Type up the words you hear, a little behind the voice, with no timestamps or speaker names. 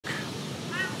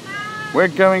We're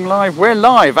going live. We're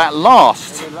live at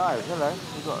last. We're live.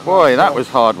 Hello. Boy, that was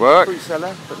hard work. Fruit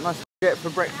cellar, but nice to get for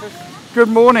breakfast. Good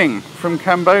morning from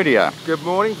Cambodia. Good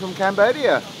morning from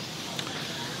Cambodia.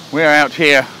 We're out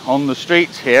here on the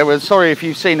streets here. We're sorry if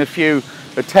you've seen a few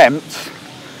attempts.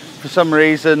 For some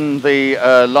reason, the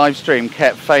live stream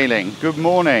kept failing. Good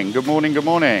morning. Good morning. Good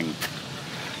morning.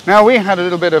 Now, we had a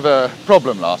little bit of a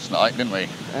problem last night, didn't we?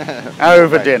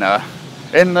 Over dinner,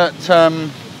 in that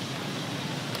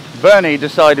Bernie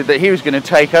decided that he was going to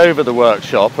take over the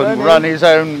workshop and run his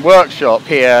own workshop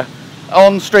here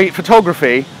on street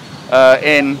photography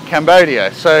in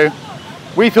Cambodia. So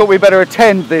we thought we'd better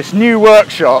attend this new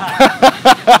workshop.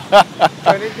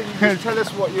 Bernie, can you just tell us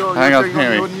what you're doing on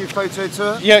your new photo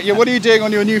tour? Yeah, what are you doing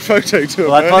on your new photo tour,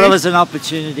 Well, I thought Bernie? it was an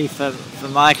opportunity for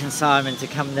Mike and Simon to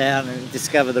come down and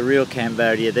discover the real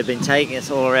Cambodia. They've been taking us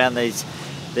all around these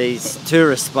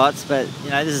tourist spots, but you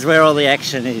know, this is where all the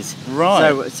action is.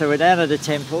 Right. So we're down at a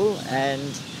temple, and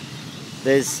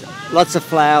there's lots of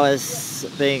flowers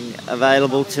being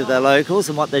available to the locals,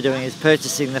 and what they're doing is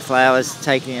purchasing the flowers,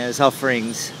 taking it as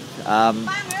offerings to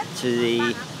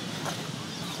the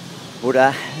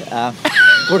Buddha,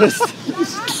 Buddhist,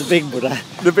 the big Buddha,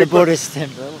 the Buddhist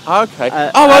temple. Okay.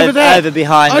 Over there. Over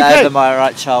behind, over my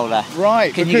right shoulder.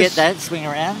 Right. Can you get that? Swing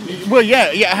around. Well,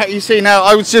 yeah. You see, now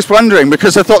I was just wondering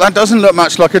because I thought that doesn't look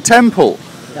much like a temple.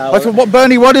 No, I thought,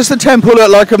 Bernie, what does the temple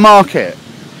look like? A market?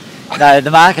 No,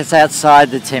 the market's outside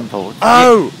the temple.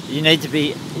 Oh. You need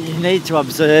to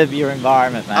observe your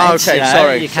environment, mate. Oh, okay, you know,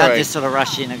 sorry. You can't just sort of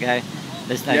rush in and go,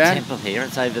 there's no Yeah? temple here,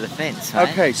 it's over the fence, mate.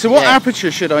 Okay, so what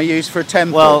aperture should I use for a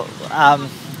temple? Well, I'm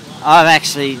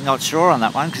actually not sure on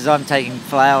that one because I'm taking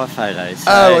flower photos.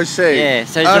 So, oh, I see. Yeah,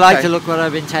 so would you like to look what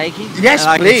I've been taking? Yes, and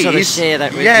I please. can sort of share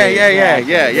that with Yeah.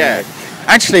 you.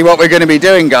 Actually, what we're going to be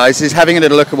doing, guys, is having a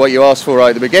little look at what you asked for right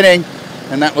at the beginning,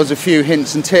 and that was a few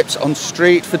hints and tips on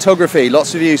street photography.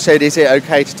 Lots of you said, is it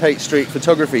okay to take street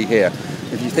photography here?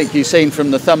 If you think you've seen from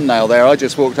the thumbnail there, I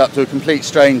just walked up to a complete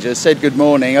stranger, said good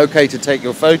morning, okay to take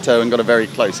your photo, and got a very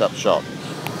close-up shot.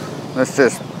 Let's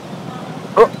just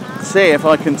see if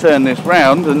I can turn this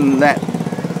round and let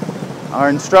our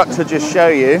instructor just show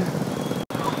you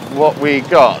what we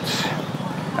got.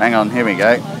 Hang on, here we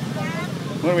go.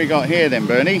 What have we got here then,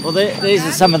 Bernie? Well, these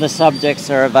are some of the subjects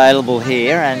that are available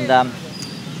here, and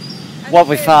what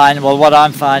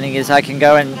I'm finding is I can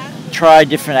go and try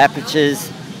different apertures.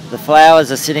 The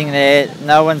flowers are sitting there,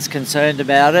 no one's concerned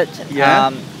about it,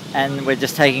 and we're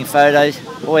just taking photos.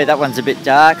 Boy, that one's a bit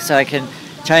dark, so I can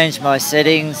change my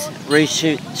settings,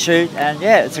 shoot, and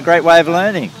yeah, it's a great way of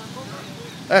learning.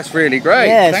 That's really great.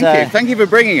 Yeah, Thank you for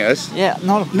bringing us. Yeah,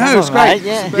 no, it's great.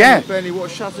 Mate, yeah. Bernie,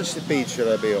 what shutter speed should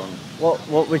I be on?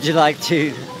 What would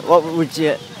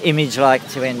your image like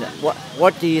to end?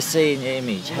 What do you see in your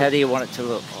image? How do you want it to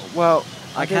look? Well,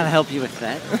 I can't help you with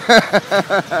that.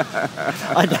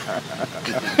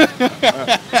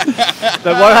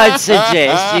 But what I'd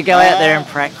suggest, you go out there and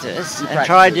practice and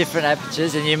try different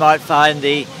apertures, and you might find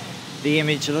the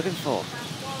image you're looking for.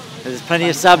 There's plenty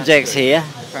of subjects here.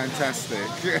 Fantastic.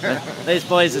 These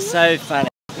boys are so funny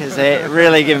because they're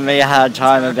really giving me a hard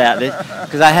time about this,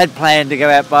 because I had planned to go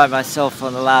out by myself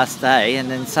on the last day,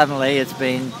 and then suddenly it's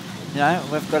been, you know,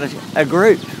 we've got a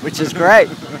group, which is great.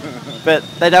 But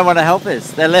they don't want to help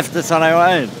us. They left us on our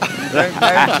own.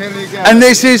 And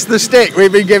this is the stick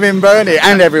we've been giving Bernie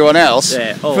and everyone else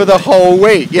for the whole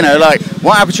week. You know, like,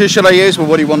 what aperture should I use? Well,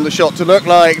 what do you want the shot to look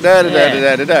like? And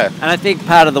I think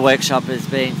part of the workshop has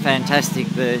been fantastic.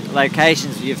 The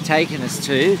locations you've taken us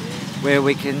to, where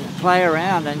we can play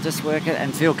around and just work it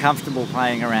and feel comfortable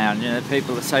playing around. You know,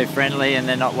 people are so friendly and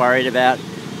they're not worried about,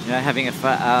 you know, having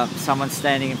someone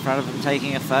standing in front of them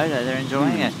taking a photo. They're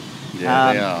enjoying it.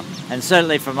 Yeah, they are. And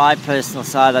certainly from my personal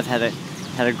side, I've had a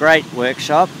great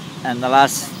workshop, and the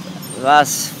last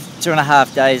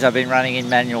 2.5 days I've been running in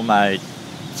manual mode,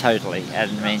 totally.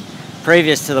 And I mean,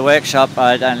 previous to the workshop,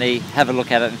 I'd only have a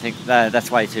look at it and think, no,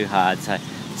 that's way too hard. So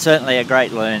certainly a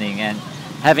great learning, and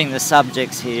having the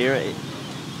subjects here,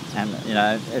 and you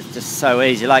know, it's just so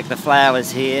easy. Like the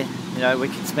flowers here, you know, we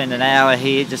can spend an hour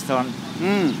here just on,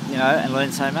 you know, and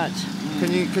learn so much.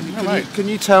 Can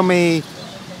you tell me?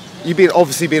 You've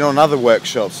obviously been on other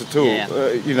workshops at all,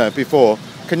 you know, before.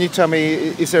 Can you tell me,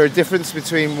 is there a difference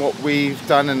between what we've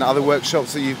done and other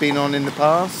workshops that you've been on in the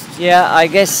past? Yeah, I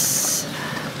guess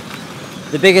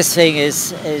the biggest thing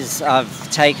is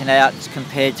I've taken out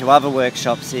compared to other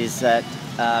workshops is that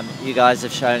you guys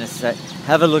have shown us that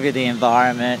have a look at the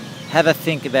environment, have a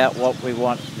think about what we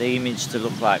want the image to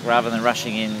look like rather than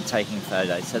rushing in and taking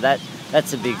photos. So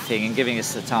that's a big thing, and giving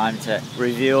us the time to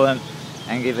review them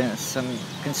and giving us some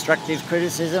constructive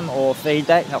criticism or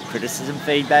feedback, not criticism,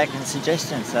 feedback and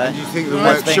suggestions. So and do you think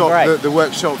the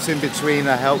workshops in between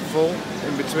are helpful?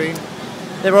 In between,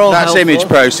 they're all That's helpful. image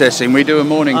processing. We do a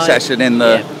morning session in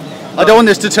the. Yeah. I don't want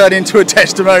this to turn into a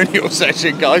testimonial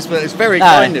session, guys, but it's very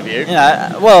kind of you. You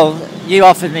know, well, you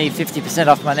offered me 50%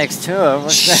 off my next tour.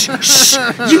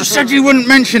 You said you wouldn't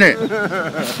mention it.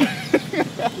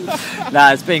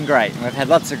 No, it's been great. We've had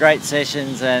lots of great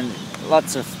sessions and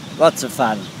lots of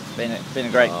fun. It's been a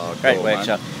great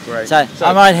workshop. Great. So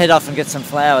I might head off and get some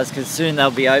flowers because soon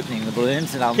they'll be opening the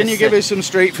blooms, and Can you give us some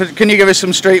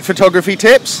street photography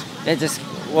tips? Yeah, just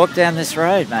walk down this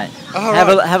road, mate. Oh,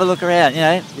 have a look around. You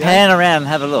know, pan around and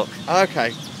have a look.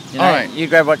 Okay. You know, all right. You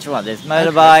grab what you want. There's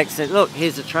motorbikes. Okay. Look,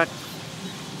 here's a truck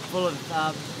full of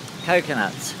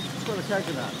coconuts.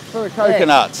 Full of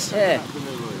coconuts. Yeah.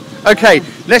 Okay,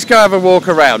 let's go have a walk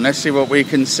around. Let's see what we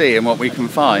can see and what we can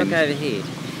find. Look over here.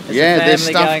 There's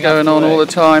stuff going on all the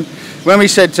time. When we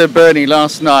said to Bernie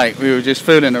last night, we were just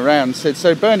fooling around, said,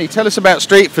 so Bernie, tell us about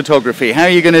street photography. How are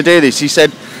you going to do this? He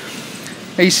said,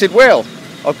 well,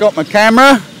 I've got my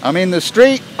camera, I'm in the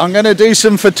street, I'm going to do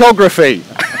some photography.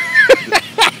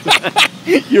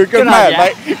 You're a good man,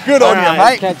 mate. Good on you,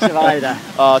 mate. Catch you later.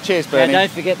 Oh, cheers, Bernie.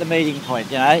 Don't forget the meeting point,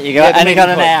 you know. You only got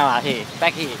an hour here.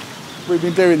 Back here. We've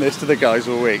been doing this to the guys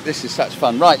all week. This is such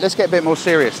fun. Right, let's get a bit more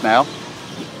serious now.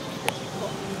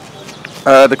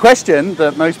 The question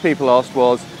that most people asked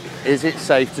was, is it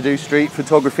safe to do street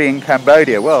photography in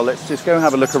Cambodia? Well, let's just go and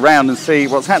have a look around and see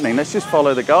what's happening. Let's just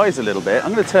follow the guys a little bit.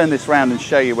 I'm going to turn this round and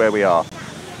show you where we are.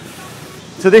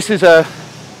 So this is a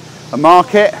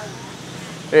market.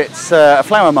 It's a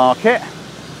flower market,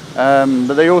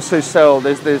 but they also sell,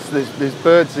 there's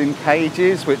birds in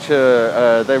cages, which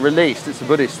they're released. It's a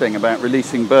Buddhist thing about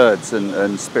releasing birds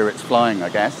and spirits flying, I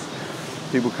guess.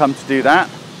 People come to do that.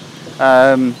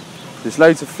 There's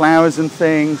loads of flowers and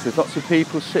things. There's lots of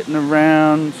people sitting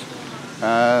around.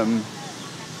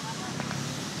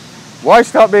 Why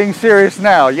start being serious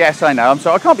now? Yes, I know. I'm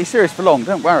sorry. I can't be serious for long.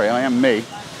 Don't worry. I am me.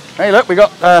 Hey, look, we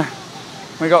got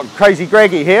Crazy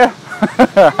Greggy here.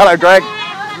 Hello, Greg.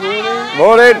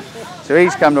 Morning. So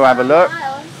he's come to have a look.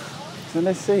 So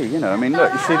let's see. You know, I mean,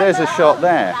 look. You see, there's a shot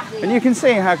there, and you can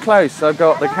see how close I've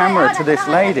got the camera to this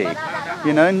lady.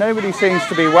 You know, nobody seems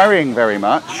to be worrying very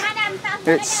much.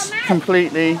 It's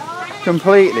completely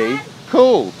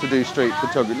cool to do street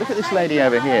photography. Look at this lady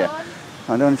over here. I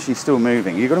don't know if she's still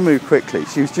moving. You've got to move quickly.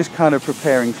 She was just kind of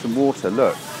preparing some water.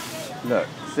 Look,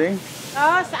 see?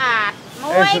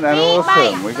 Isn't that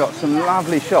awesome? We've got some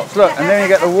lovely shots. Look, and then you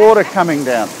get the water coming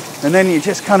down. And then you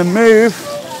just kind of move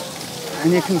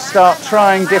and you can start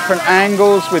trying different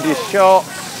angles with your shots.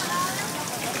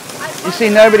 You see,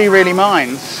 nobody really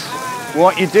minds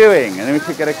what you're doing. And then we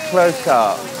could get a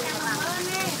close-up.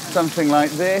 Something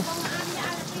like this.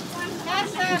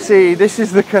 You see, this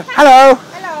is the... Hello!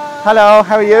 Hello,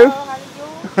 how are you?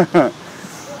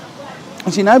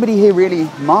 You see, nobody here really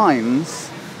minds.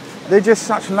 They're just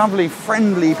such lovely,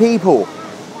 friendly people.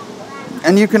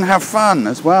 And you can have fun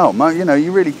as well. You know,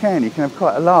 you really can. You can have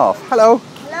quite a laugh. Hello.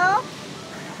 Hello.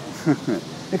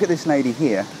 Look at this lady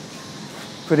here,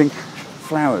 putting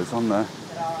flowers on the...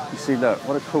 You see, look,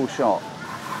 what a cool shot.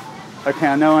 Okay,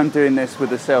 I know I'm doing this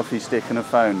with a selfie stick and a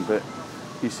phone, but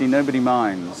you see, nobody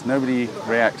minds. Nobody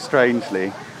reacts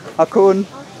strangely. Akun.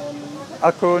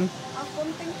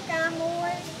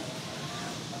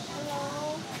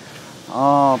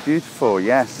 Oh, beautiful,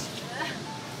 yes.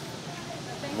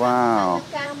 Wow.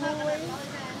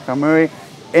 Kamui.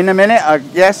 In a minute,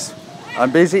 yes,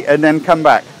 I'm busy, and then come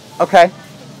back. Okay.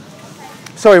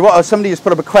 Sorry, somebody just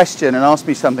put up a question and asked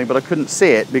me something, but I couldn't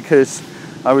see it because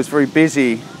I was very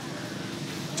busy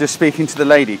just speaking to the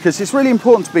lady. Because it's really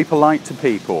important to be polite to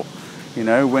people, you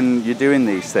know, when you're doing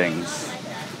these things.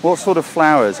 What sort of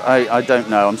flowers? I don't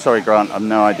know. I'm sorry, Grant, I've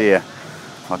no idea.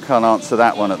 I can't answer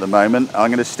that one at the moment. I'm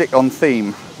going to stick on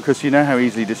theme because you know how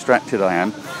easily distracted I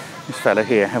am. This fella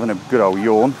here having a good old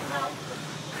yawn.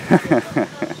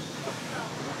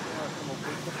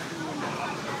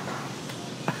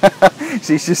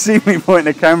 So you should see me point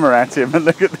the camera at him and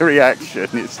look at the reaction.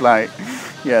 It's like,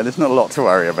 yeah, there's not a lot to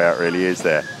worry about really, is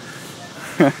there?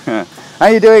 How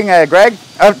you doing, Greg?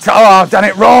 Oh, I've done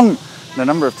it wrong! The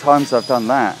number of times I've done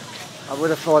that. I would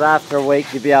have thought after a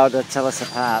week you'd be able to tell us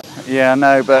apart. Yeah, I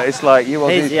know, but it's like you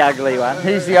Aussies... He's the ugly one.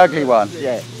 He's the ugly one.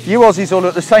 Yeah. You Aussies all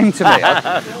look the same to me.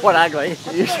 What ugly?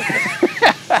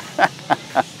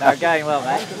 No, going well,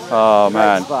 mate. Oh,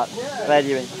 man. Great spot.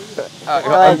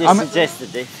 Glad you suggested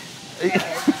this.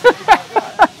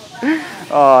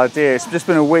 Oh dear, it's just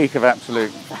been a week of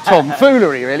absolute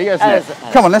tomfoolery really, hasn't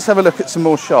it? Come on, let's have a look at some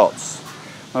more shots.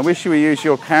 I wish you would use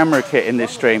your camera kit in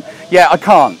this stream. Yeah, I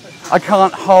can't. I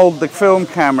can't hold the film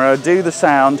camera, do the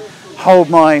sound, hold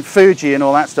my Fuji and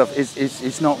all that stuff.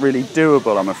 It's not really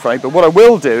doable, I'm afraid. But what I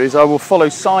will do is I will follow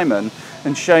Simon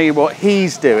and show you what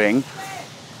he's doing.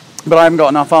 But I haven't got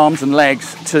enough arms and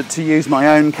legs to use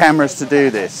my own cameras to do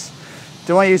this.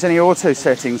 Do I use any auto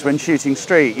settings when shooting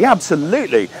street? Yeah,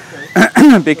 absolutely.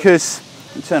 Because,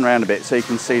 turn around a bit so you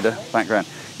can see the background.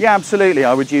 Yeah, absolutely,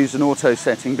 I would use an auto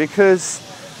setting because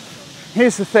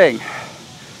here's the thing.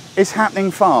 It's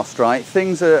happening fast, right?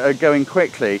 Things are going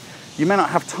quickly. You may not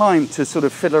have time to sort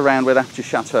of fiddle around with aperture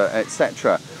shutter,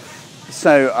 etc.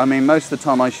 So, I mean, most of the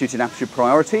time I shoot in aperture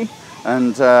priority,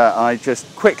 and I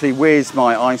just quickly whiz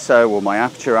my ISO or my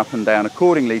aperture up and down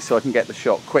accordingly so I can get the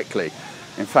shot quickly.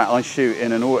 In fact, I shoot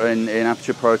in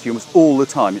aperture priority almost all the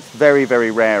time. It's very,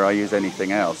 very rare I use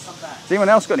anything else. Has anyone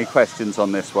else got any questions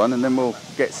on this one? And then we'll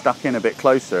get stuck in a bit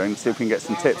closer and see if we can get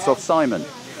some tips off Simon.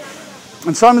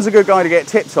 And Simon's a good guy to get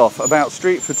tips off about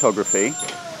street photography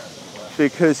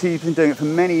because he's been doing it for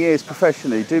many years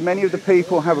professionally. Do many of the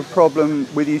people have a problem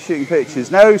with you shooting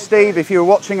pictures? No, Steve, if you were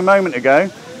watching a moment ago,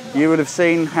 you would have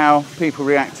seen how people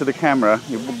react to the camera.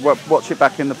 You watch it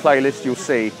back in the playlist, you'll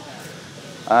see.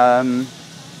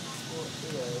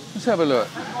 Let's have a look.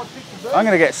 I'm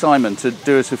going to get Simon to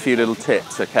do us a few little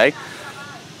tips, okay?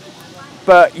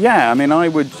 But yeah, I mean,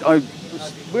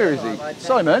 where is he?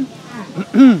 Simon?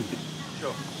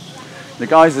 The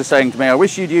guys are saying to me, I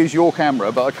wish you'd use your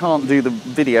camera, but I can't do the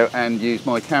video and use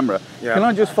my camera. Yeah. Can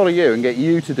I just follow you and get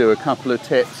you to do a couple of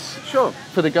tips? Sure.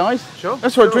 For the guys? Sure.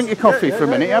 That's right, drink your coffee for a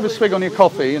minute. Have a swig on your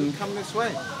coffee and... Come this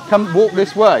way. Come, walk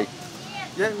this way.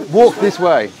 Yeah. Walk this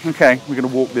way. Okay, we're going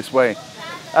to walk this way.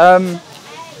 I've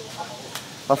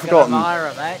forgotten. Got a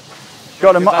Myra, mate.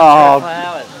 Got a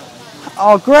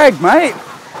Oh, Greg, mate.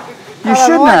 You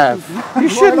shouldn't have. You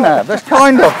shouldn't have. That's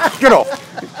kind of. Get off.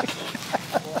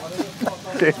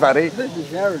 Cheers, buddy. This is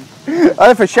Sharon.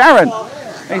 Oh, for Sharon.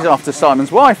 He's after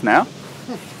Simon's wife now.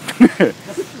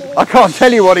 I can't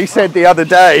tell you what he said the other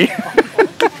day.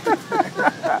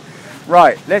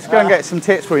 Right, let's go and get some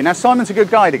tips for you. Now, Simon's a good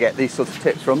guy to get these sorts of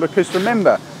tips from because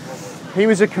remember, he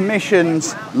was a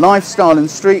commissioned lifestyle and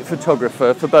street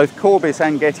photographer for both Corbis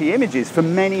and Getty Images for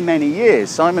many, many years.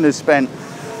 Simon has spent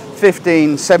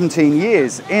 15, 17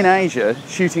 years in Asia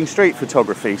shooting street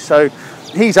photography. So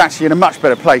he's actually in a much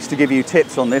better place to give you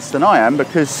tips on this than I am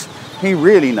because he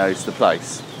really knows the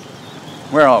place.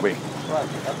 Where are we? Right,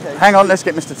 okay. Hang on, let's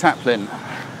get Mr. Taplin.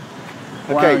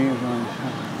 Okay.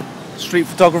 Street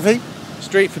photography?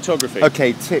 Street photography.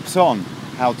 Okay, tips on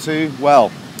how to.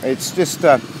 Well, it's just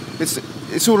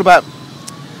it's all about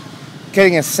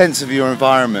getting a sense of your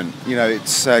environment. You know,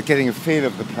 it's getting a feel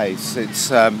of the place.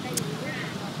 It's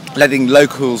letting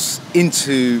locals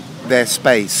into their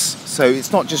space. So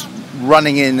it's not just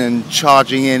running in and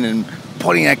charging in and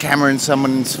putting a camera in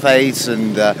someone's face.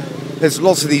 And there's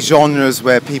lots of these genres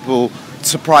where people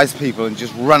surprise people and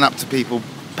just run up to people,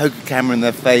 poke a camera in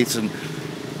their face and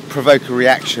provoke a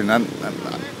reaction.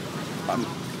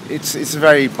 It's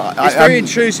very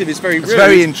intrusive. It's very rude. It's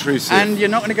very intrusive, and you're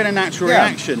not going to get a natural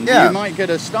reaction. Yeah. You might get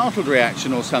a startled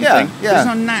reaction or something. Yeah. It's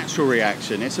not a natural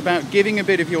reaction. It's about giving a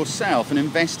bit of yourself and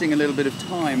investing a little bit of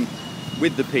time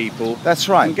with the people. That's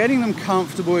right. And getting them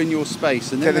comfortable in your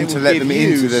space, and then get them they to will let give them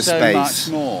you into their so space.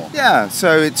 much more. Yeah.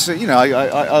 So it's you know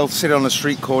I'll sit on a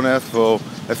street corner for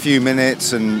a few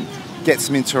minutes and get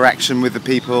some interaction with the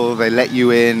people. They let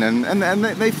you in, and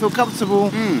they feel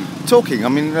comfortable talking. I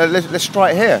mean, let's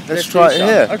try it here. Let's try it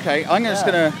here. Okay, I'm just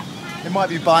gonna. It might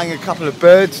be buying a couple of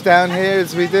birds down here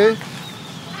as we do.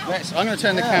 I'm going to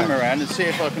turn the camera around and see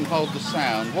if I can hold the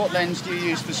sound. What lens do you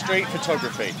use for street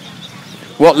photography?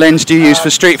 What lens do you use for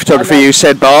street photography? You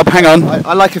said, Barb. Hang on.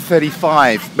 I like a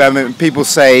 35. I mean, people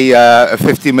say a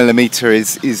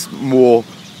 50mm is more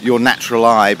your natural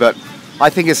eye, but I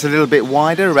think it's a little bit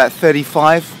wider, about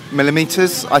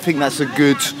 35mm. I think that's a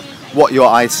good what your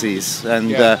eye sees.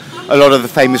 And a lot of the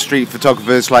famous street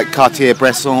photographers like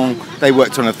Cartier-Bresson, they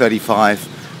worked on a 35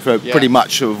 for pretty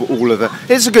much of all of the...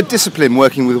 It's a good discipline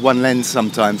working with one lens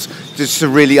sometimes, just to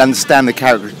really understand the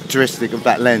characteristic of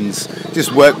that lens.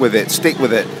 Just work with it, stick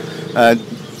with it.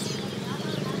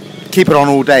 Keep it on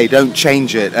all day, don't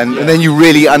change it, and then you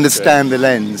really understand the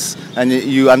lens and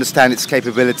you understand its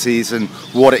capabilities and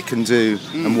what it can do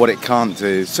and what it can't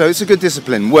do. So it's a good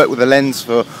discipline. Work with the lens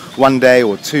for 1 day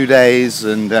or 2 days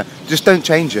and just don't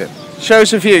change it. Show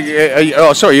us a few.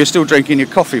 Oh, sorry, you're still drinking your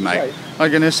coffee, mate. Right.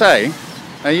 I'm going to say,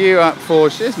 are you up for...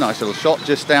 There's a nice little shot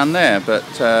just down there, but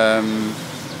the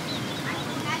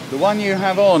one you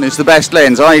have on is the best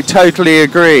lens. I totally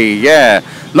agree, yeah.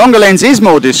 Longer lens is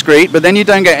more discreet, but then you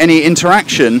don't get any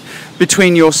interaction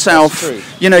between yourself.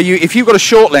 You know, if you've got a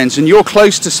short lens and you're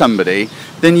close to somebody,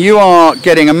 then you are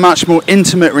getting a much more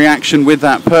intimate reaction with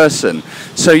that person.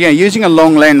 So yeah, using a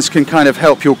long lens can kind of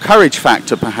help your courage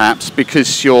factor perhaps,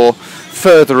 because you're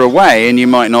further away and you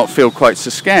might not feel quite so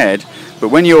scared. But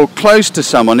when you're close to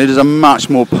someone, it is a much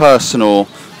more personal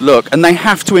look, and they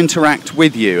have to interact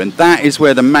with you, and that is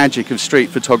where the magic of street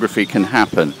photography can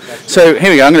happen. So here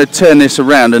we go, I'm going to turn this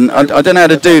around, and I don't know how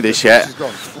to do this yet.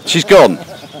 She's gone.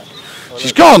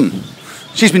 She's gone.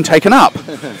 She's been taken up.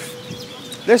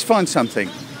 Let's find something.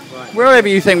 Wherever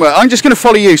you think, well, I'm just going to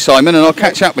follow you, Simon, and I'll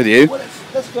catch up with you.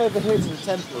 Let's go over here to the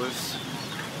temple.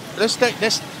 Let's stay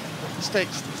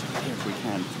if we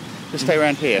can. Let's stay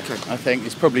around here. Okay. I think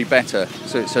it's probably better.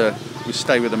 So it's we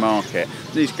stay with the market.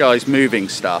 These guys moving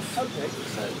stuff. Okay.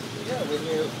 So yeah,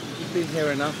 we've been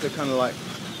here enough to kind of like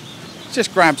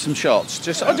just grab some shots.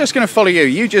 I'm just going to follow you.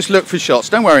 You just look for shots.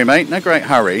 Don't worry, mate. No great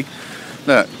hurry.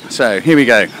 Look. So here we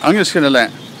go. I'm just going to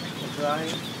let.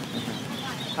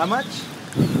 How much?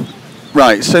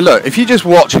 Right. So look, if you just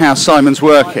watch how Simon's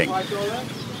working.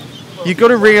 You've got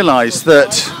to realise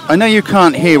that, I know you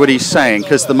can't hear what he's saying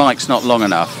because the mic's not long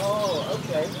enough.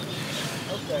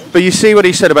 But you see what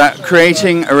he said about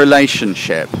creating a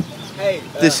relationship.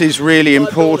 This is really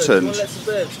important.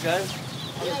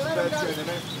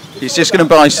 He's just going to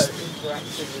buy...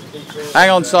 Hang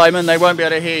on, Simon, they won't be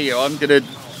able to hear you. I'm going to...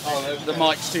 The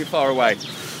mic's too far away.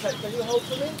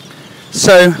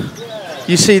 So,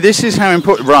 you see, this is how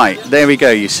important... Right, there we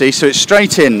go, you see. So it's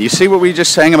straight in. You see what we were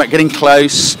just saying about getting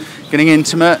close, getting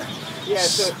intimate? Yeah,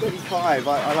 so 35.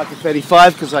 I like a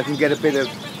 35 because I can get a bit of...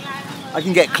 I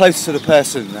can get close to the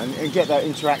person and get that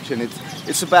interaction.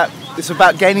 It's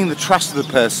about gaining the trust of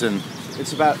the person.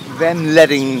 It's about them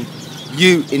letting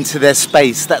you into their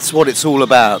space. That's what it's all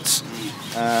about.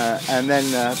 And then,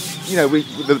 you know,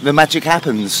 the magic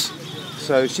happens.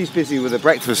 So she's busy with her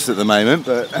breakfast at the moment,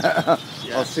 but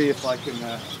I'll see if I can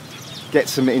get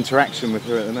some interaction with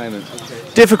her at the moment. Okay.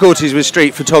 Difficulties with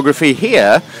street photography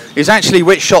here is actually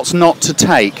which shots not to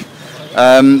take.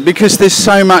 Because there's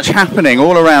so much happening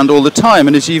all around all the time,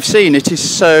 and as you've seen, it is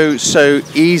so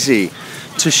easy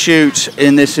to shoot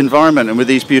in this environment and with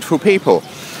these beautiful people.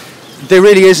 There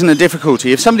really isn't a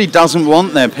difficulty. If somebody doesn't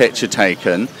want their picture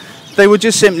taken, they would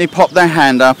just simply pop their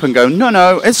hand up and go,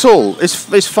 no,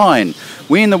 it's fine.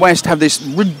 We in the West have this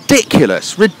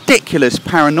ridiculous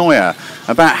paranoia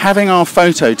about having our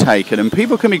photo taken, and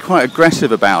people can be quite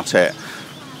aggressive about it.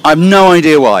 I have no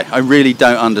idea why. I really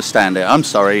don't understand it. I'm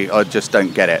sorry, I just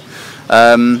don't get it.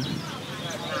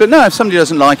 But no, if somebody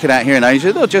doesn't like it out here in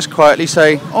Asia, they'll just quietly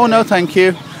say, oh no, thank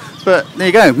you. But there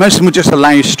you go. Most of them will just allow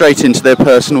you straight into their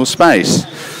personal space.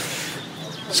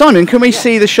 Simon, can we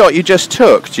see the shot you just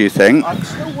took, do you think? I'm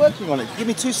still working on it. Give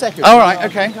me 2 seconds. All right,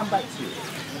 okay. I'll come back to you.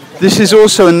 This is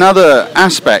also another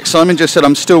aspect. Simon just said,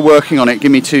 I'm still working on it.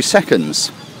 Give me 2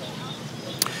 seconds.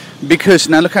 Because,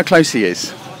 now look how close he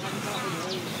is.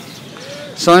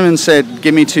 Simon said,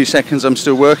 give me 2 seconds, I'm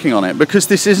still working on it. Because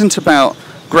this isn't about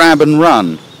grab and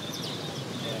run.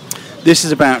 This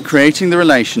is about creating the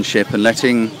relationship and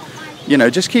letting, you know,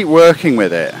 just keep working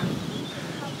with it.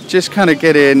 Just kind of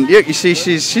get in. You see,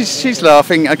 she's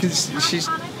laughing.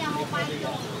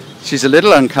 She's a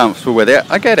little uncomfortable with it.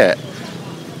 I get it.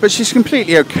 But she's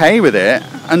completely okay with it.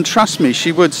 And trust me,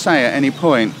 she would say at any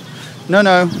point,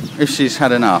 no, if she's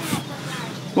had enough.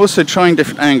 Also trying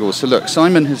different angles. So look,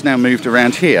 Simon has now moved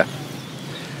around here.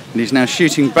 And he's now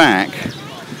shooting back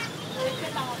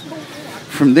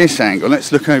from this angle.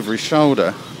 Let's look over his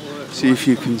shoulder. See if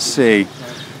you can see.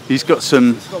 He's got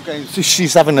some...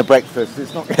 She's having a breakfast.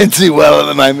 It's not going too well at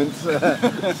the moment.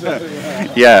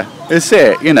 Yeah, that's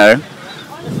it, you know.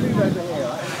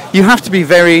 You have to be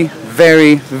very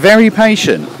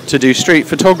patient to do street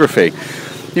photography.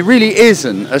 It really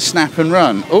isn't a snap and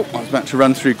run. Oh, I was about to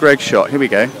run through Greg's shot. Here we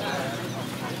go.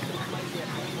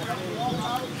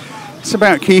 It's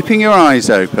about keeping your eyes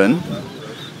open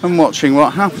and watching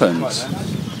what happens.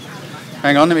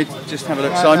 Hang on, let me just have a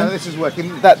look, Simon. No, this is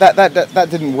working. That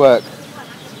didn't work.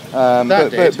 But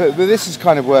this is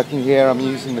kind of working here. I'm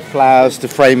using the flowers to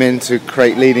frame in to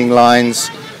create leading lines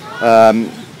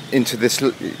into this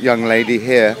young lady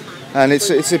here. And it's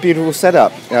a beautiful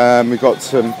setup. We've got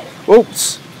some...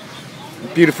 Oops!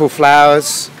 Beautiful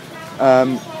flowers,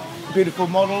 beautiful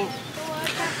model.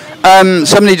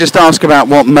 Somebody just asked about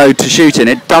what mode to shoot in.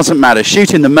 It doesn't matter.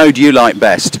 Shoot in the mode you like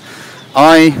best.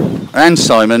 I and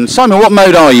Simon. Simon, what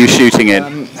mode are you shooting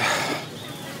in?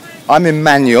 I'm in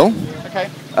manual. Okay.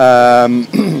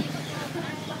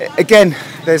 Again,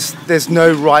 there's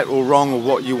no right or wrong or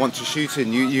what you want to shoot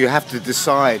in. You have to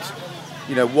decide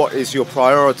you know, what is your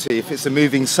priority? If it's a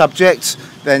moving subject,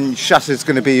 then shutter's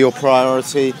going to be your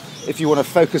priority. If you want to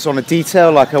focus on a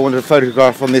detail, like I wanted to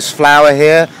photograph on this flower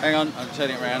here. Hang on, I'm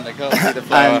turning it around. I can't see the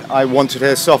flower. And I wanted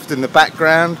her soft in the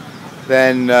background,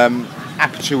 then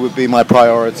aperture would be my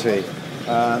priority.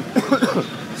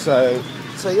 So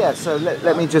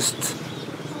let me just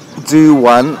do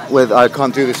one with, I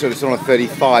can't do this, so it's on a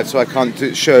 35, so I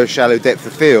can't show a shallow depth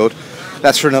of field.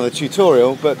 That's for another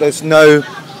tutorial, but there's no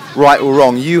right or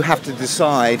wrong. You have to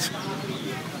decide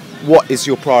what is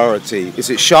your priority. Is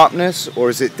it sharpness or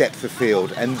is it depth of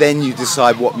field? And then you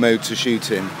decide what mode to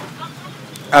shoot in.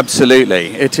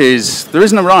 Absolutely. It is, there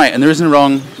isn't a right and there isn't a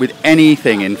wrong with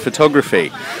anything in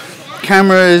photography.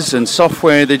 Cameras and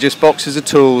software, they're just boxes of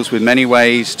tools with many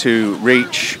ways to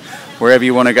reach wherever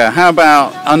you want to go. How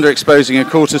about underexposing a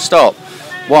quarter stop?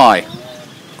 Why?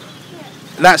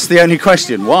 That's the only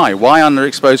question. Why? Why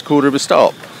underexpose quarter of a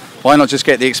stop? Why not just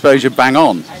get the exposure bang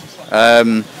on?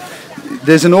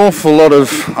 There's an awful lot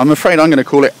of, I'm afraid I'm going to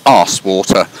call it arse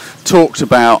water, talked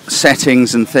about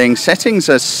settings and things. Settings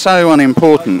are so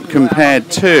unimportant compared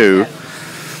to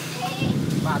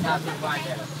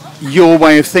your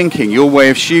way of thinking, your way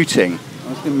of shooting.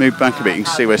 I'm going to move back a bit, you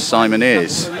can see where Simon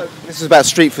is. This is about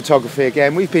street photography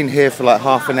again. We've been here for like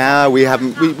half an hour. We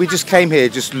just came here,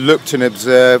 just looked and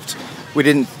observed. We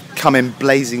didn't come in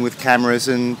blazing with cameras,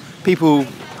 and people,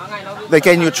 they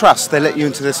gain your trust, they let you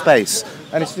into their space.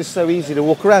 And it's just so easy to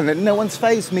walk around. And no one's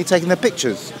fazed me taking their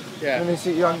pictures. Yeah. And they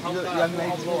see young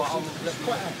ladies, they're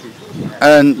quite happy.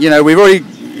 And, you know, we've already,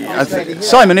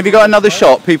 Simon, have you got another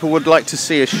shot? People would like to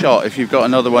see a shot. If you've got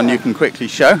another one you can quickly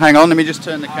show. Hang on, let me just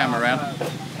turn the camera around.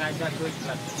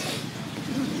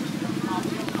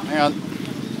 Hang on.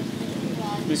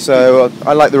 So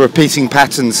I like the repeating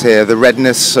patterns here, the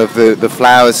redness of the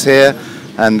flowers here,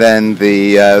 and then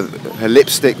her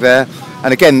lipstick there.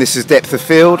 And again, this is depth of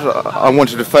field. I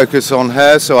wanted to focus on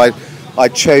her, so I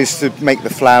chose to make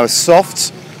the flowers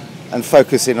soft and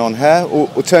focus in on her. Or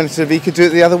alternatively, you could do it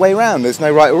the other way around. There's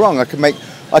no right or wrong. I could make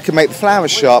the flowers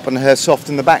sharp and her soft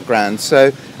in the background.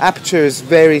 So aperture is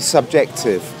very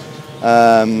subjective.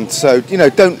 So you know,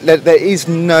 there is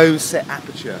no set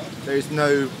aperture. There is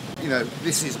no, you know,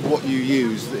 this is what you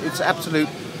use. It's absolute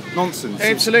nonsense.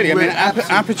 Absolutely. I mean,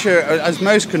 aperture, as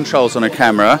most controls on a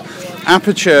camera,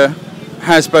 aperture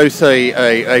has both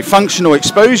a functional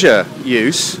exposure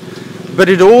use, but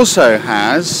it also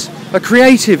has a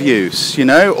creative use. You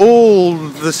know, all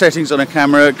the settings on a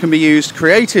camera can be used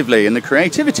creatively, and the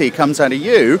creativity comes out of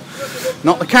you,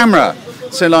 not the camera.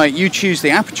 So like, you choose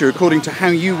the aperture according to how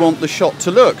you want the shot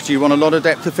to look. Do you want a lot of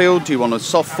depth of field? Do you want a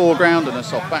soft foreground and a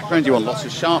soft background? Do you want lots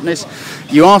of sharpness?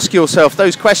 You ask yourself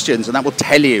those questions and that will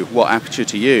tell you what aperture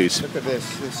to use. Look at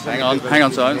this. Hang on,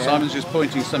 Simon. Yeah. Simon's just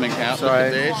pointing something out.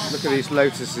 Sorry. Look at this. Look at these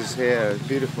lotuses here,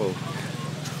 beautiful.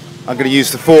 I'm going to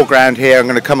use the foreground here. I'm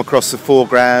going to come across the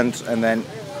foreground and then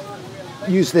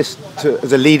use this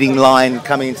as a leading line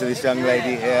coming into this young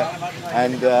lady here.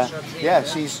 And yeah,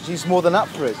 she's more than up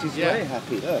for it. She's very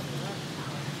happy. Look.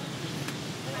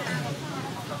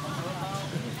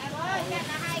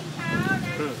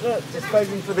 Look, just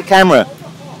posing for the camera.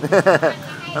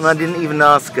 And I didn't even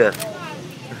ask her.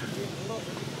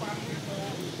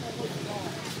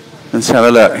 Let's have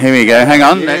a look. Here we go. Hang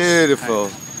on. Beautiful.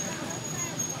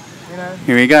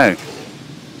 Here we go.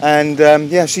 And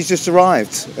yeah, she's just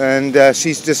arrived, and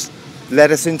she's just led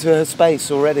us into her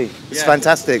space already. It's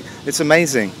fantastic. It's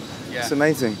amazing. Yeah. It's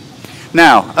amazing.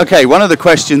 Now, okay, one of the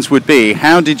questions would be,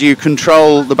 how did you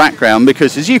control the background?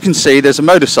 Because as you can see, there's a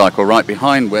motorcycle right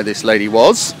behind where this lady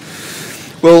was.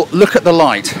 Well, look at the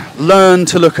light. Learn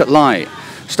to look at light.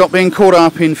 Stop being caught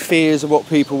up in fears of what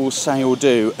people will say or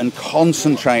do, and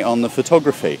concentrate on the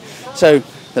photography. So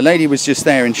the lady was just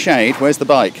there in shade. Where's the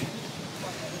bike?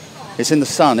 It's in the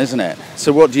sun, isn't it?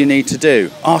 So what do you need to do?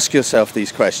 Ask yourself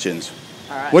these questions.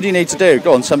 Right. What do you need to do?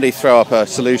 Go on, somebody throw up a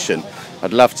solution.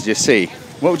 I'd love to just see.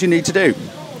 What would you need to do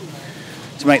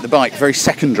to make the bike very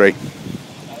secondary?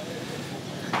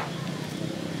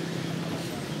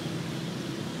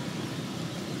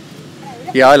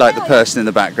 Yeah, I like the person in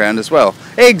the background as well.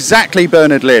 Exactly,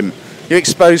 Bernard Lim. You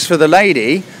expose for the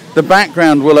lady, the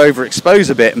background will overexpose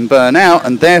a bit and burn out,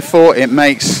 and therefore it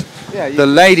makes the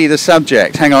lady the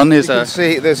subject. Hang on, you can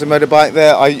see there's a motorbike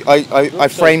there. I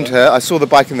framed her. I saw the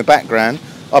bike in the background.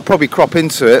 I'll probably crop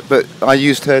into it, but I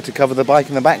used her to cover the bike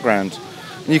in the background.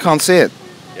 And you can't see it.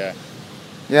 Yeah.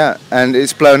 Yeah, and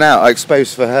it's blown out. I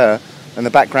exposed for her, and the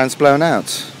background's blown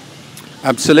out.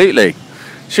 Absolutely.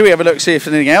 Should we have a look, see if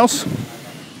anything else?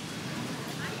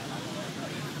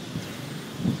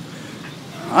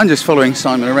 I'm just following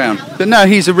Simon around. But no,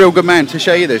 he's a real good man to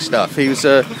show you this stuff. He was,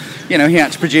 you know, he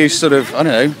had to produce sort of, I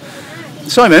don't know.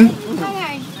 Simon,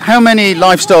 how many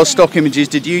lifestyle stock images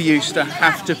did you used to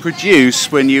have to produce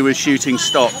when you were shooting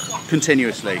stock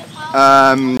continuously?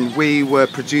 We were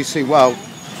producing, well,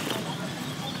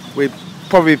 we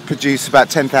probably produce about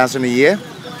 10,000 a year.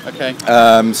 Okay.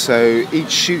 So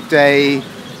each shoot day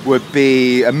would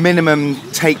be a minimum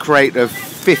take rate of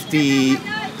 50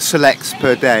 selects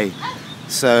per day.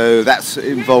 So that's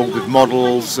involved with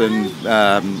models and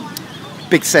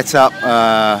big setup,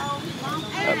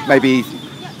 maybe,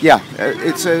 yeah,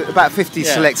 it's about 50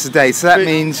 selects a day. So that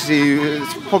means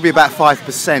it's probably about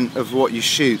 5% of what you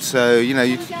shoot. So, you know,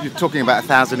 you're talking about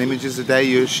 1,000 images a day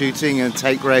you're shooting and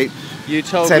take rate. You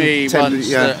told me once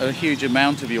that a huge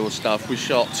amount of your stuff was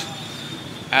shot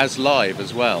as live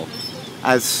as well.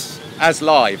 As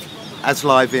live? As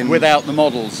live in... Without the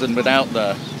models and without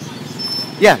the...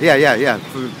 Yeah,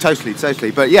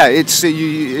 totally. But yeah, it's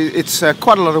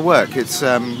quite a lot of work. It's you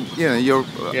know, you're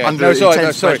under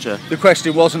intense pressure. The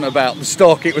question wasn't about the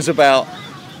stock; it was about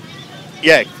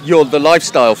the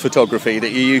lifestyle photography that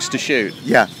you used to shoot.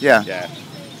 Yeah.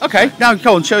 Okay, now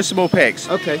go on, show some more pics.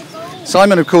 Okay.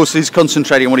 Simon, of course, is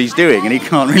concentrating on what he's doing, and he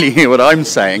can't really hear what I'm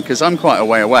saying because I'm quite a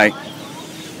way away.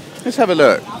 Let's have a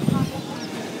look.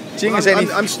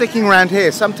 I'm sticking around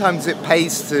here. Sometimes it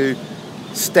pays to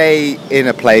stay in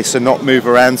a place and not move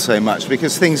around so much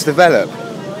because things develop.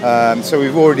 So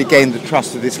we've already gained the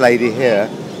trust of this lady here,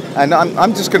 and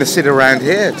I'm just going to sit around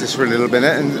here just for a little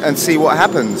minute and see what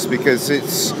happens, because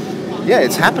it's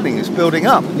happening, it's building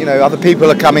up. You know, other people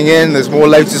are coming in, there's more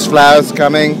lotus flowers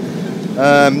coming.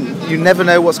 You never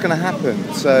know what's going to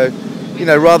happen. So, you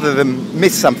know, rather than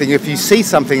miss something, if you see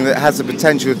something that has the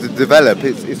potential to develop,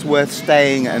 it's worth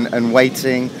staying and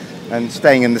waiting and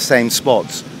staying in the same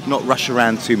spots, not rush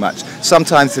around too much.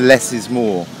 Sometimes the less is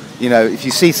more. You know, if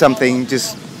you see something,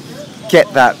 just get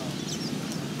that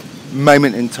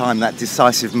moment in time, that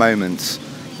decisive moment.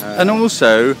 And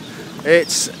also,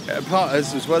 it's a part,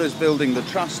 as well as building the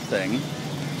trust thing,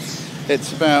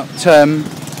 it's about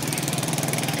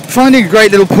finding a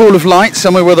great little pool of light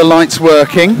somewhere where the light's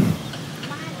working,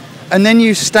 and then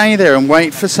you stay there and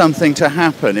wait for something to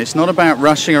happen. It's not about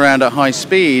rushing around at high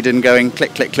speed and going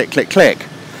click, click, click, click, click.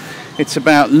 It's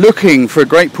about looking for a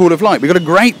great pool of light. We've got a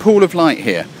great pool of light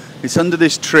here. It's under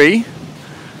this tree,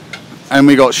 and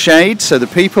we got shade, so the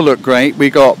people look great. We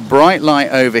got bright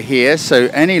light over here, so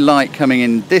any light coming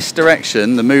in this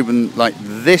direction, the movement like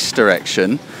this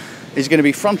direction, is going to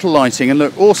be frontal lighting and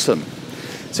look awesome.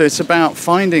 So it's about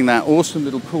finding that awesome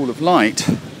little pool of light,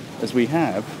 as we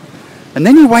have, and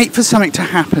then you wait for something to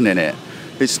happen in it.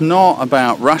 It's not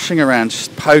about rushing around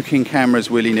just poking cameras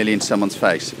willy-nilly in someone's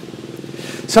face.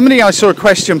 I saw a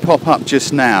question pop up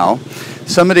just now.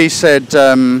 Somebody said,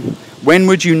 when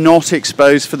would you not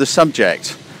expose for the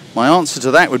subject? My answer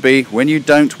to that would be, when you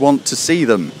don't want to see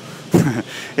them.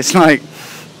 It's like,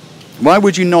 why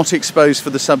would you not expose for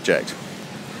the subject?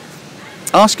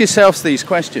 Ask yourselves these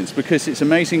questions, because it's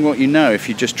amazing what you know if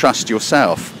you just trust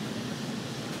yourself.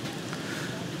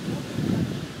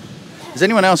 Has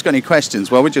anyone else got any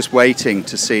questions? Well, we're just waiting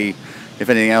to see if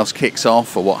anything else kicks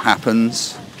off or what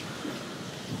happens.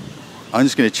 I'm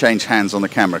just going to change hands on the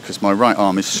camera because my right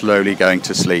arm is slowly going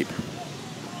to sleep.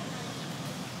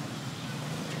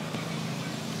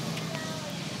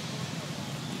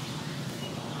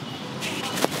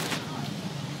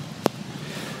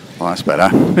 Well, that's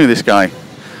better. Look at this guy.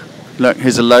 Look,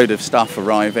 here's a load of stuff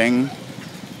arriving.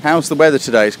 How's the weather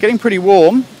today? It's getting pretty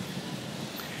warm.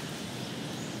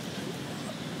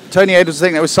 Tony Edwards, I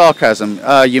think that was sarcasm.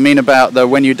 You mean about the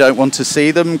when you don't want to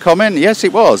see them comment? Yes,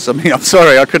 it was. I mean, I'm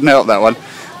sorry, I couldn't help that one.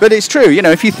 But it's true, you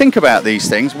know, if you think about these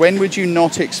things, when would you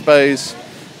not expose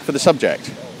for the subject?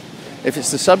 If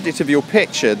it's the subject of your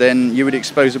picture, then you would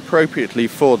expose appropriately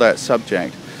for that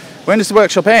subject. When does the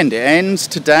workshop end? It ends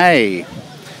today.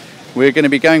 We're going to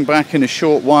be going back in a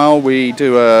short while. We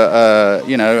do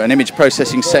an image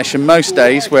processing session most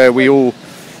days where we all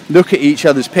look at each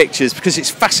other's pictures, because it's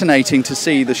fascinating to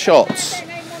see the shots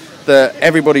that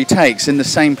everybody takes in the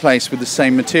same place with the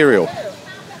same material,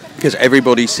 because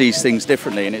everybody sees things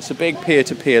differently, and it's a big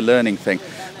peer-to-peer learning thing.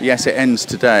 But yes, it ends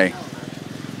today.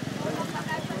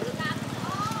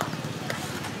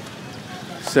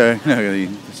 So,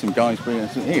 some guys bringing,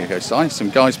 here you go, Si,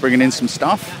 some guys bringing in some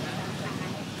stuff.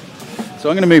 So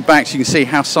I'm going to move back so you can see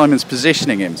how Simon's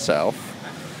positioning himself.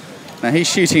 Now he's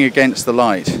shooting against the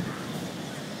light.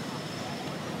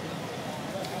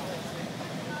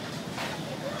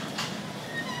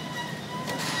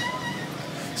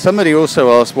 Somebody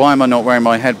also asked, why am I not wearing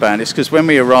my headband? It's because when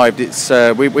we arrived, it's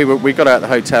we got out of the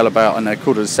hotel about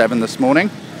 7:15 this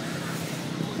morning,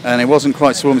 and it wasn't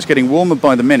quite so warm. It's getting warmer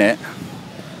by the minute,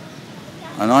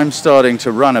 and I'm starting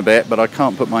to run a bit, but I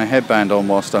can't put my headband on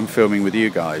whilst I'm filming with you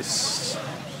guys.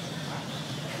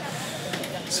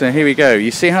 So here we go.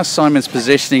 You see how Simon's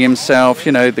positioning himself.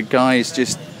 You know, the guy is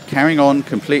just carrying on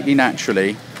completely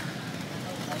naturally.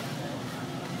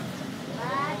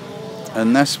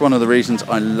 And that's one of the reasons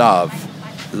I love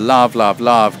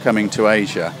coming to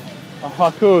Asia.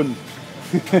 Hakun.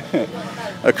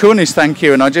 Hakun is thank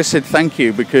you, and I just said thank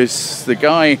you because the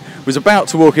guy was about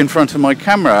to walk in front of my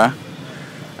camera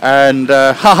and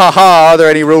ha ha ha, are there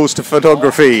any rules to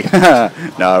photography?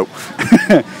 No.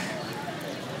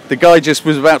 The guy just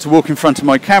was about to walk in front of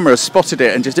my camera, spotted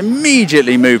it and just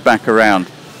immediately moved back around.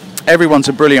 Everyone's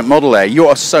a brilliant model there. You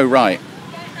are so right.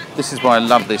 This is why I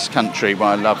love this country,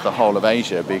 why I love the whole of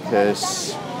Asia,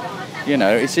 because, you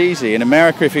know, it's easy. In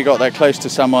America, if you got that close to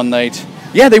someone, they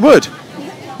would.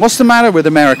 What's the matter with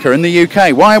America and the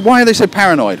UK? Why are they so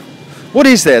paranoid? What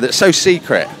is there that's so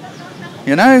secret?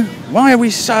 You know, why are we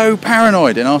so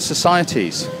paranoid in our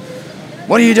societies?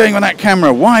 What are you doing with that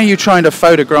camera? Why are you trying to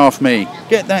photograph me?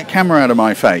 Get that camera out of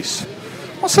my face.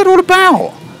 What's that all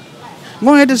about?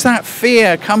 Where does that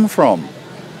fear come from?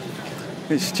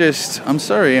 It's just, I'm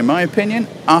sorry, in my opinion,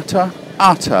 utter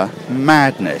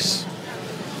madness.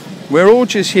 We're all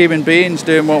just human beings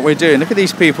doing what we're doing. Look at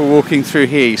these people walking through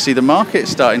here. You see the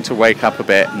market's starting to wake up a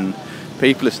bit and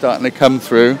people are starting to come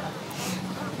through.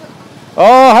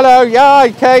 Oh, hello, yeah,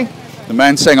 okay. The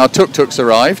man's saying our tuk-tuk's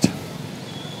arrived.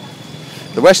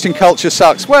 The Western culture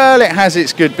sucks. Well, it has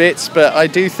its good bits, but I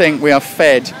do think we are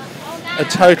fed a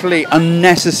totally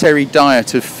unnecessary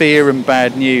diet of fear and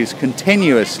bad news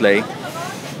continuously.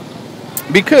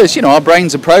 Because, you know, our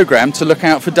brains are programmed to look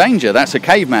out for danger. That's a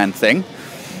caveman thing.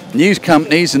 News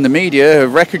companies and the media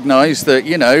have recognised that,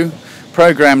 you know,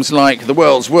 programs like the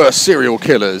world's worst serial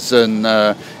killers and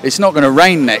it's not going to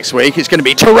rain next week, it's going to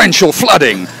be torrential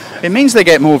flooding. It means they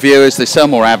get more viewers, they sell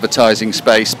more advertising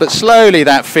space, but slowly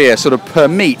that fear sort of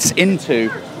permeates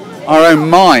into our own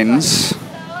minds.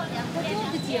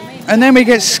 And then we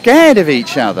get scared of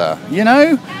each other, you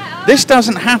know? This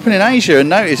doesn't happen in Asia, and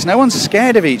notice, no one's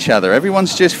scared of each other.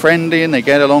 Everyone's just friendly and they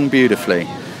get along beautifully.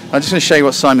 I'm just going to show you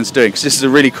what Simon's doing, because this is a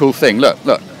really cool thing. Look,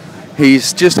 look.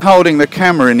 He's just holding the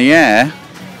camera in the air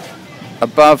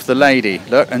above the lady.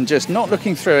 Look, and just not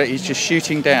looking through it, he's just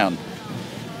shooting down.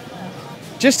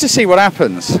 Just to see what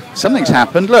happens. Something's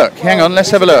happened. Look, hang on, let's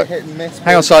have a look.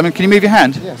 Hang on, Simon, can you move your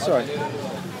hand? Yeah, sorry.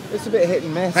 It's a bit hit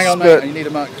and miss. Hang on, mate, you need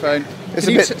a microphone. It's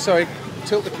a bit... Sorry,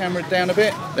 tilt the camera down a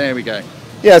bit. There we go.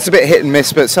 Yeah, it's a bit hit and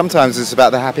miss, but sometimes it's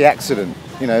about the happy accident.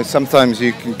 You know, sometimes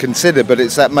you can consider, but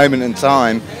it's that moment in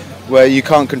time where you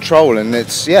can't control, and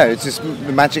it's just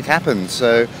the magic happens.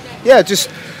 So, yeah, just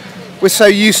we're so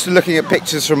used to looking at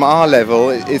pictures from our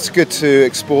level. It's good to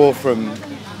explore from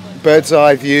bird's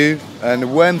eye view and a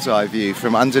worm's eye view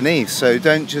from underneath. So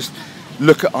don't just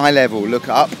look at eye level. Look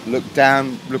up, look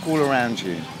down, look all around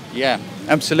you. Yeah,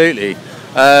 absolutely.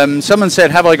 Someone said,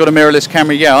 have I got a mirrorless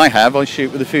camera? Yeah, I have. I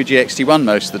shoot with the Fuji X-T1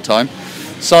 most of the time.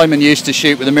 Simon used to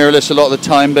shoot with a mirrorless a lot of the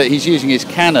time, but he's using his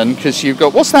Canon because you've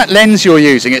got... What's that lens you're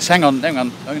using? It's... Hang on. I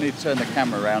need to turn the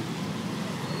camera around.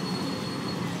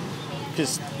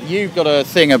 Because you've got a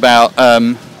thing about...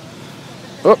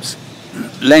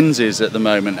 lenses at the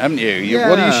moment, haven't you? Yeah.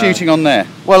 What are you shooting on there?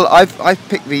 Well, I've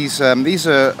picked these. These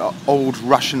are old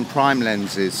Russian prime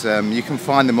lenses. You can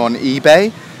find them on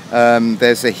eBay.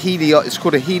 There's a Helios. It's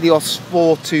called a Helios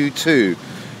 422,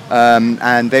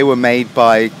 and they were made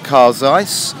by Carl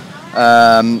Zeiss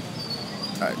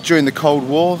during the Cold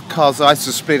War. Carl Zeiss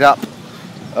was split up,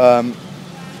 and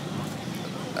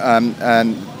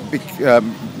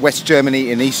West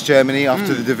Germany and East Germany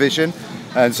after the division.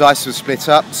 And Zeiss was split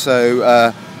up,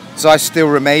 so Zeiss still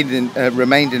remained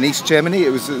in East Germany. It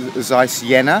was Zeiss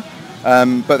Jena,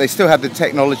 but they still had the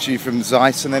technology from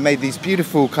Zeiss, and they made these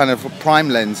beautiful kind of prime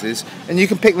lenses, and you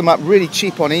can pick them up really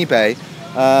cheap on eBay,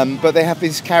 but they have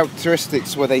these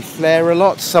characteristics where they flare a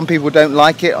lot. Some people don't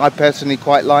like it. I personally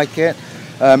quite like it,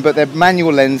 but they're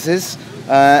manual lenses,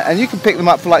 and you can pick them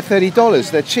up for like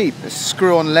 $30. They're cheap. It's a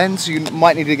screw-on lens. You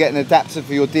might need to get an adapter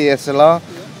for your DSLR.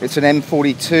 It's an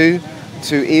M42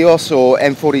 to EOS or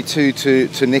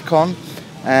M42 to Nikon,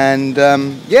 and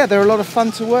yeah, they're a lot of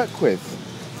fun to work with.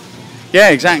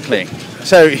 Yeah, exactly.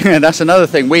 So that's another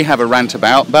thing we have a rant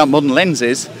about modern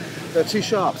lenses. They're too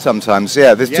sharp sometimes.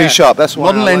 Yeah, they're too sharp. That's why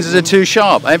modern lenses are too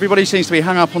sharp. Everybody seems to be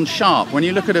hung up on sharp. When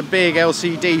you look at a big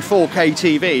LCD 4K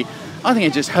TV, I think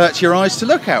it just hurts your eyes to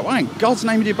look at. Why in God's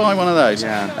name did you buy one of those?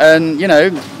 Yeah. And you know,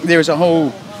 there is a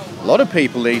whole a lot of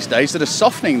people these days that are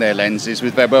softening their lenses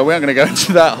with, well, we're not going to go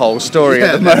into that whole story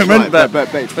at the moment, right.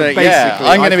 but basically, yeah,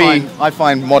 I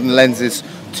find modern lenses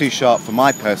too sharp for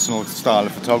my personal style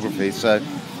of photography, so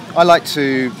I like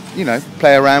to, you know,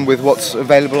 play around with what's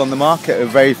available on the market at a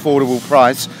very affordable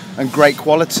price and great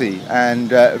quality and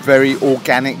very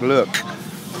organic look.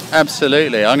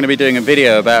 Absolutely. I'm going to be doing a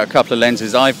video about a couple of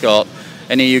lenses I've got.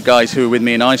 Any of you guys who were with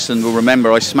me in Iceland will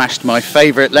remember I smashed my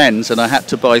favourite lens and I had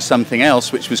to buy something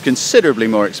else which was considerably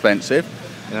more expensive.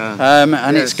 Yeah.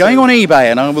 And it's going on eBay,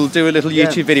 and I will do a little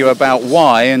YouTube video about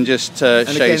why and just show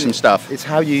you some stuff. It's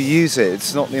how you use it.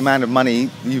 It's not the amount of money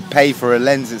you pay for a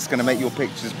lens that's going to make your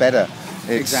pictures better.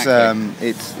 It's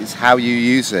it's how you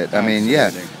use it. I mean, yeah,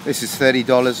 this is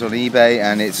 $30 on eBay,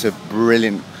 and it's a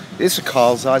brilliant. It's a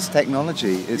Carl's Eyes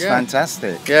technology. It's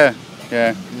fantastic. Yeah.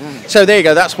 So there you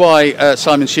go. That's why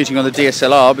Simon's shooting on the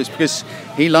DSLR, it's because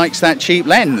he likes that cheap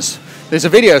lens. There's a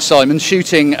video of Simon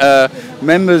shooting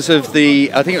members of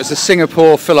the, I think it was the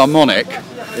Singapore Philharmonic.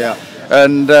 Yeah.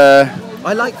 And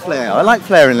I like flare. I like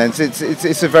flaring lens.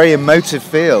 It's a very emotive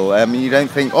feel. I mean, you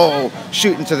don't think, oh,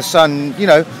 shoot into the sun. You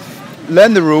know,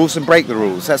 learn the rules and break the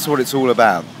rules. That's what it's all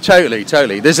about.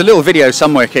 Totally. There's a little video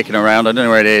somewhere kicking around. I don't know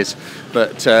where it is,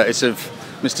 but it's of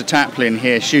Mr. Taplin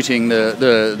here shooting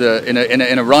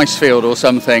in a rice field or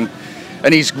something.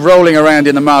 And he's rolling around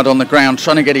in the mud on the ground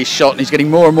trying to get his shot, and he's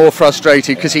getting more and more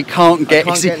frustrated because he can't get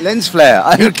lens flare.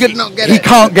 I could not get it. He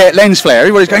can't get lens flare.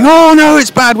 Everybody's going, oh no,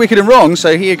 it's bad, wicked and wrong.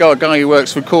 So here you got a guy who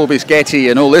works for Corbis Getty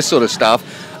and all this sort of stuff,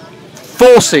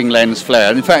 forcing lens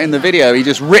flare. In fact, in the video, he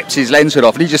just rips his lens hood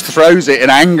off and he just throws it in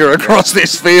anger across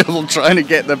this field trying to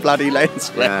get the bloody lens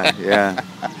flare. Yeah.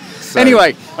 So.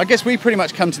 Anyway, I guess we've pretty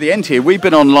much come to the end here. We've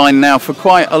been online now for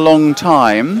quite a long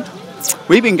time.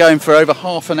 We've been going for over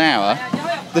half an hour.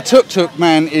 The tuk-tuk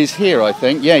man is here, I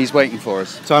think. Yeah, he's waiting for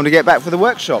us. Time to get back for the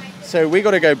workshop. So we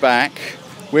got to go back.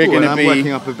 We're going to be... I'm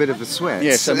working up a bit of a sweat.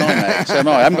 Yes, so am I, mate. So am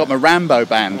I. I haven't got my Rambo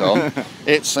band on.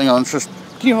 It's... Hang on, just...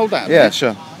 Can you hold that? Yeah,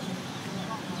 sure.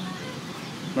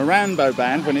 My Rambo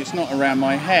band, when it's not around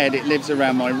my head, it lives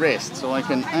around my wrist. So I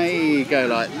can, go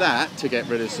like that to get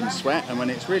rid of some sweat. And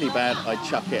when it's really bad, I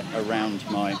chuck it around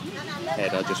my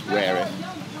head. I just wear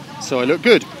it. So I look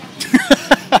good.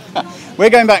 We're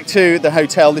going back to the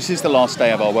hotel. This is the last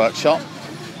day of our workshop.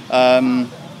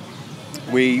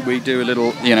 We do a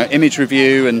little, image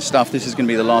review and stuff. This is going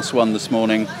to be the last one this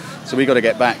morning. So we got to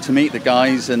get back to meet the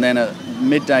guys, and then at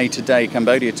midday today,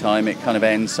 Cambodia time, it kind of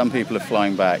ends. Some people are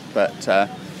flying back, but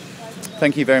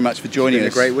thank you very much for joining us.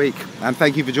 It's been a great week, and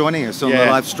thank you for joining us on the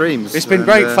live streams. It's been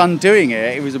great fun doing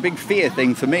it. It was a big fear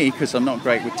thing for me because I'm not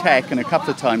great with tech, and a couple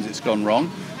of times it's gone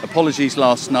wrong. Apologies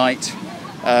last night.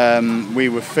 We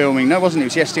were filming, no it wasn't, it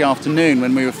was yesterday afternoon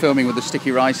when we were filming with the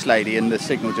sticky rice lady, and the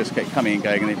signal just kept coming and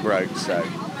going and it broke. So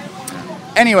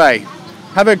anyway,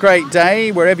 have a great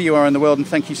day wherever you are in the world, and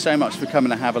thank you so much for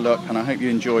coming to have a look, and I hope you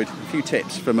enjoyed a few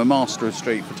tips from a master of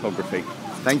street photography.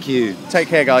 Thank you. Take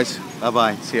care, guys.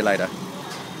 Bye-bye. See you later.